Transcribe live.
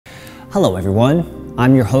Hello everyone,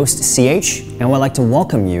 I'm your host CH, and I'd like to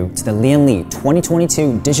welcome you to the LIAN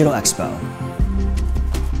 2022 Digital Expo.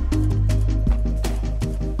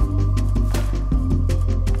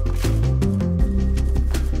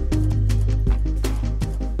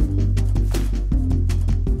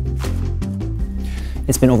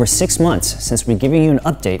 It's been over 6 months since we've given you an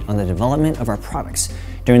update on the development of our products.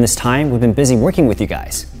 During this time, we've been busy working with you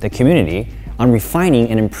guys, the community, on refining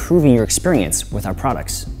and improving your experience with our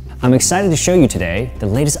products. I'm excited to show you today the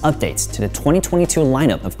latest updates to the 2022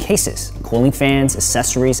 lineup of cases, cooling fans,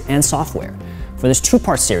 accessories, and software. For this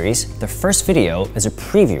two-part series, the first video is a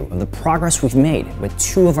preview of the progress we've made with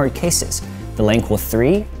 2 of our cases, the Lancool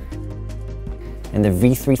 3 and the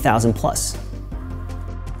V3000 Plus.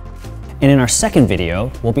 And in our second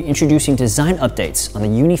video, we'll be introducing design updates on the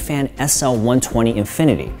Unifan SL120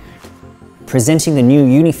 Infinity, presenting the new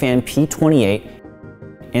Unifan P28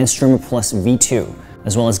 and Streamer Plus V2,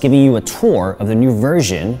 as well as giving you a tour of the new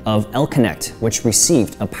version of L-Connect, which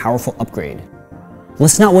received a powerful upgrade.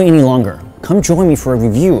 Let's not wait any longer. Come join me for a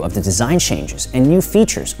review of the design changes and new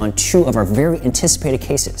features on 2 of our very anticipated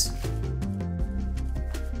cases.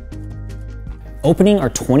 Opening our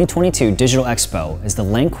 2022 Digital Expo is the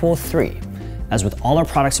Lancool 3. As with all our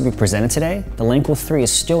products to be presented today, the Lancool 3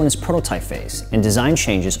 is still in its prototype phase, and design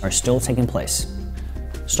changes are still taking place.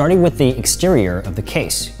 Starting with the exterior of the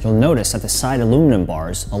case, you'll notice that the side aluminum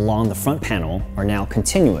bars along the front panel are now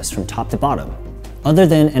continuous from top to bottom. Other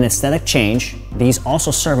than an aesthetic change, these also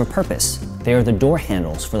serve a purpose. They are the door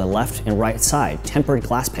handles for the left and right side tempered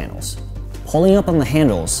glass panels. Pulling up on the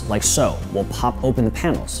handles like so will pop open the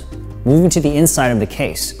panels. Moving to the inside of the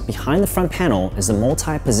case, behind the front panel is the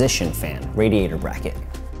multi-position fan radiator bracket.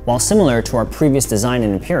 While similar to our previous design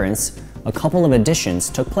and appearance, a couple of additions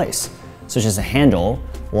took place, such as a handle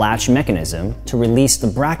latch mechanism to release the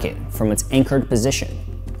bracket from its anchored position,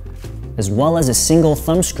 as well as a single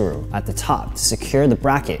thumb screw at the top to secure the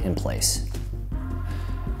bracket in place.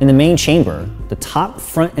 In the main chamber, the top,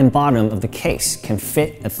 front, and bottom of the case can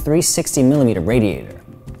fit a 360mm radiator.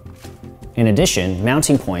 In addition,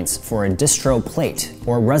 mounting points for a distro plate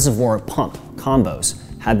or reservoir pump combos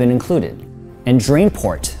have been included, and drain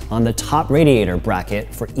port on the top radiator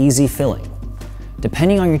bracket for easy filling.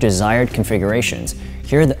 Depending on your desired configurations,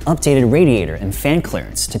 here are the updated radiator and fan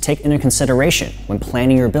clearance to take into consideration when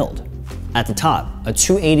planning your build. At the top, a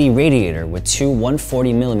 280 radiator with 2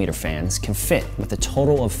 140mm fans can fit with a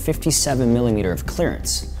total of 57mm of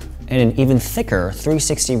clearance, and an even thicker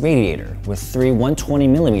 360 radiator with 3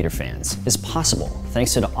 120mm fans is possible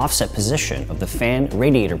thanks to the offset position of the fan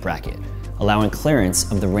radiator bracket, allowing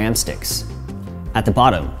clearance of the ram sticks. At the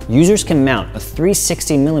bottom, users can mount a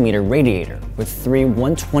 360mm radiator with 3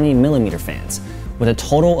 120mm fans, with a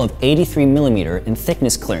total of 83mm in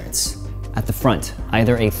thickness clearance. At the front,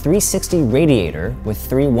 either a 360 radiator with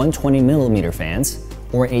 3 120mm fans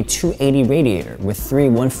or a 280 radiator with 3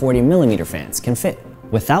 140mm fans can fit,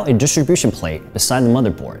 without a distribution plate beside the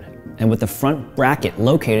motherboard, and with the front bracket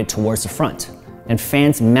located towards the front, and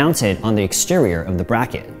fans mounted on the exterior of the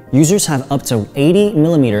bracket. Users have up to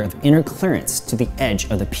 80mm of inner clearance to the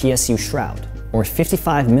edge of the PSU shroud, or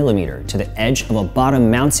 55mm to the edge of a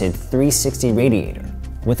bottom-mounted 360 radiator.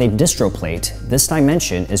 With a distro plate, this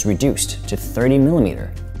dimension is reduced to 30mm.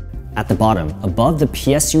 At the bottom, above the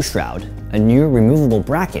PSU shroud, a new removable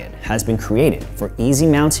bracket has been created for easy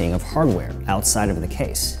mounting of hardware outside of the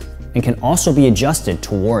case, and can also be adjusted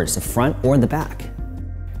towards the front or the back,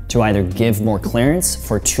 to either give more clearance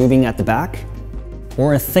for tubing at the back,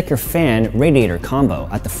 or a thicker fan radiator combo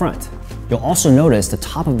at the front. You'll also notice the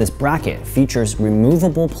top of this bracket features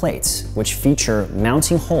removable plates which feature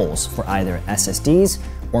mounting holes for either SSDs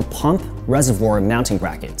or pump reservoir mounting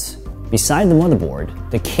brackets. Beside the motherboard,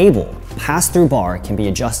 the cable pass-through bar can be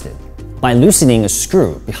adjusted. By loosening a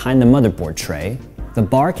screw behind the motherboard tray, the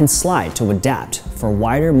bar can slide to adapt for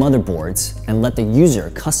wider motherboards and let the user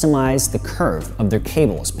customize the curve of their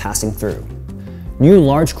cables passing through. New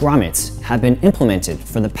large grommets have been implemented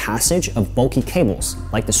for the passage of bulky cables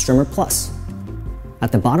like the Streamer Plus.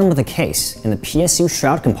 At the bottom of the case, in the PSU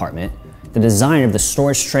shroud compartment, the design of the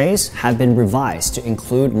storage trays have been revised to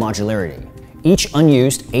include modularity. Each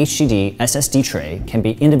unused HDD SSD tray can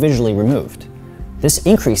be individually removed. This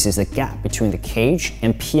increases the gap between the cage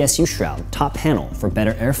and PSU shroud top panel for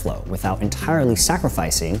better airflow without entirely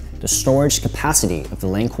sacrificing the storage capacity of the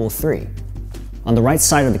Lancool 3. On the right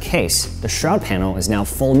side of the case, the shroud panel is now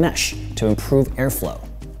full mesh to improve airflow,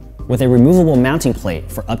 with a removable mounting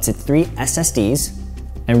plate for up to 3 SSDs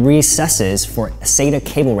and recesses for SATA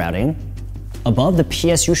cable routing. Above the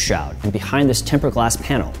PSU shroud and behind this tempered glass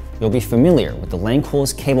panel, you'll be familiar with the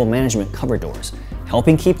Lancool's cable management cover doors.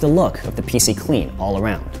 helping keep the look of the PC clean all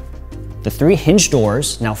around. The 3 hinge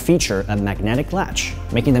doors now feature a magnetic latch,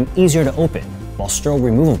 making them easier to open while still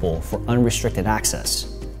removable for unrestricted access.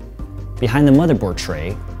 Behind the motherboard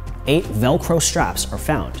tray, 8 Velcro straps are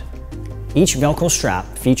found. Each Velcro strap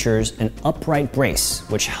features an upright brace,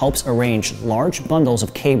 which helps arrange large bundles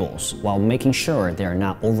of cables while making sure they are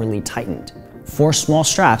not overly tightened. 4 small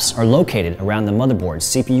straps are located around the motherboard's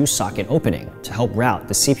CPU socket opening to help route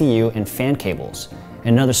the CPU and fan cables,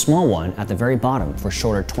 and another small one at the very bottom for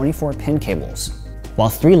shorter 24-pin cables, while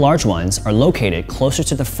 3 large ones are located closer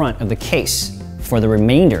to the front of the case for the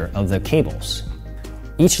remainder of the cables.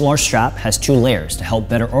 Each large strap has 2 layers to help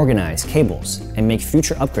better organize cables and make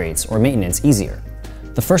future upgrades or maintenance easier.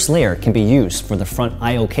 The first layer can be used for the front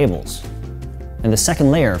I/O cables, and the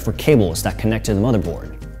second layer for cables that connect to the motherboard,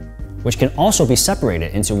 which can also be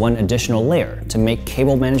separated into one additional layer to make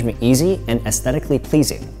cable management easy and aesthetically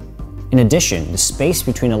pleasing. In addition, the space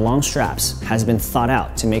between the long straps has been thought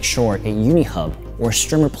out to make sure a Uni Hub or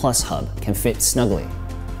Streamer Plus hub can fit snugly.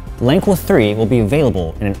 The Lancool 3 will be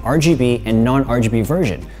available in an RGB and non-RGB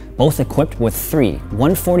version, both equipped with 3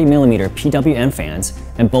 140mm PWM fans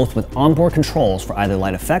and both with onboard controls for either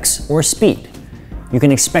light effects or speed. You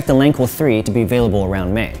can expect the Lancool 3 to be available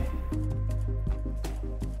around May.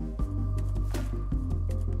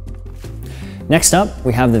 Next up,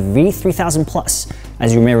 we have the V3000 Plus.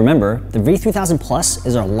 As you may remember, the V3000 Plus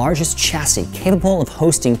is our largest chassis capable of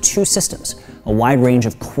hosting 2 systems, a wide range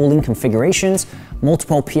of cooling configurations,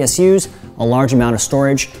 multiple PSUs, a large amount of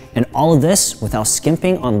storage, and all of this without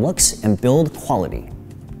skimping on looks and build quality.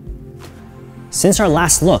 Since our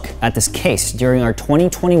last look at this case during our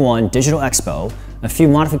 2021 Digital Expo, a few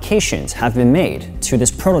modifications have been made to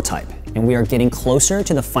this prototype, and we are getting closer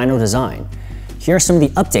to the final design. Here are some of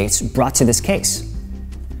the updates brought to this case.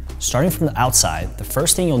 Starting from the outside, the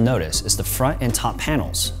first thing you'll notice is the front and top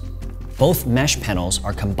panels. Both mesh panels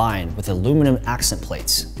are combined with aluminum accent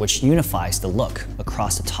plates, which unifies the look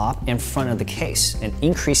across the top and front of the case and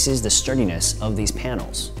increases the sturdiness of these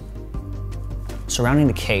panels. Surrounding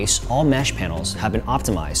the case, all mesh panels have been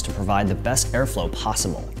optimized to provide the best airflow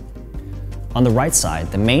possible. On the right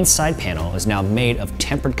side, the main side panel is now made of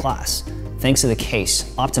tempered glass, thanks to the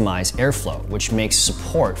case optimized airflow, which makes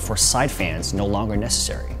support for side fans no longer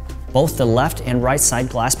necessary. Both the left and right side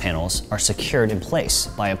glass panels are secured in place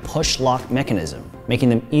by a push lock mechanism, making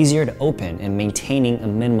them easier to open and maintaining a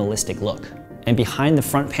minimalistic look. And behind the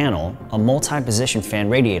front panel, a multi-position fan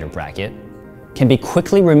radiator bracket can be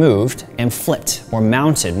quickly removed and flipped or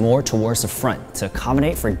mounted more towards the front to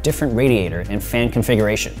accommodate for different radiator and fan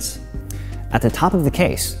configurations. At the top of the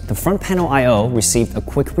case, the front panel I/O received a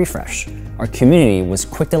quick refresh. Our community was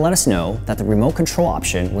quick to let us know that the remote control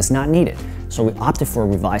option was not needed, so we opted for a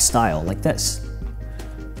revised style like this.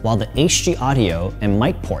 While the HG audio and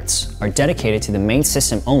mic ports are dedicated to the main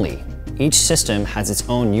system only, each system has its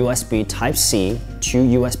own USB Type-C to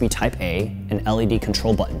USB Type-A and LED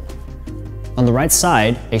control button. On the right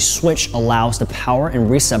side, a switch allows the power and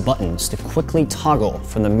reset buttons to quickly toggle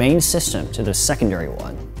from the main system to the secondary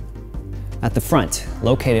one. At the front,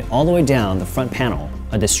 located all the way down the front panel,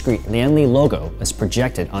 a discrete LIAN logo is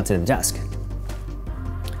projected onto the desk.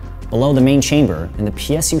 Below the main chamber, in the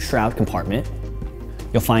PSU shroud compartment,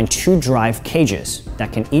 you'll find 2 drive cages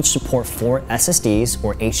that can each support 4 SSDs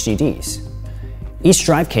or HDDs. Each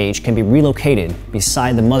drive cage can be relocated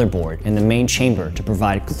beside the motherboard in the main chamber to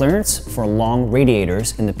provide clearance for long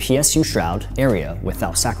radiators in the PSU shroud area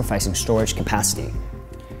without sacrificing storage capacity.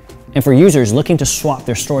 And for users looking to swap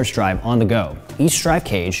their storage drive on the go, each drive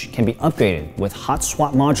cage can be upgraded with hot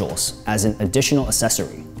swap modules as an additional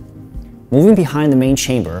accessory. Moving behind the main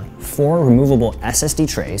chamber, 4 removable SSD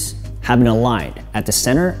trays have been aligned at the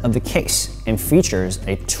center of the case and features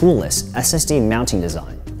a toolless SSD mounting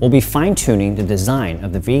design. We'll be fine-tuning the design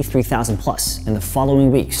of the V3000 Plus in the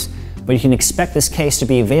following weeks, but you can expect this case to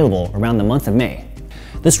be available around the month of May.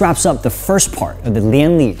 This wraps up the first part of the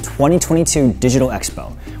LIAN 2022 Digital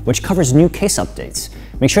Expo, which covers new case updates.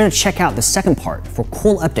 Make sure to check out the second part for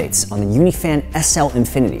cool updates on the UniFan SL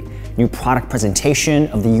Infinity, new product presentation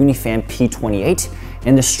of the UniFan P28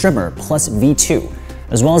 and the Streamer Plus V2,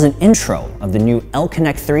 as well as an intro of the new L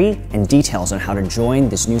Connect 3 and details on how to join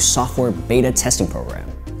this new software beta testing program.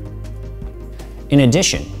 In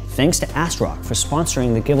addition, thanks to ASRock for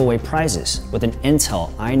sponsoring the giveaway prizes with an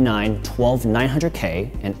Intel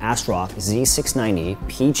i9-12900K and ASRock Z690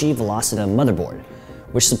 PG Velocita motherboard,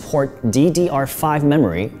 which support DDR5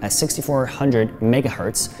 memory at 6400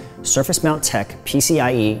 MHz, Surface Mount Tech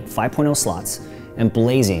PCIe 5.0 slots, and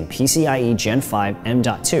blazing PCIe Gen 5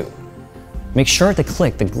 M.2. Make sure to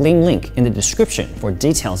click the link in the description for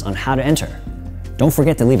details on how to enter. Don't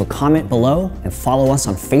forget to leave a comment below and follow us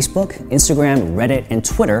on Facebook, Instagram, Reddit, and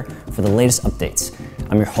Twitter for the latest updates.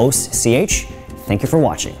 I'm your host, CH. Thank you for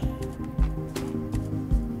watching.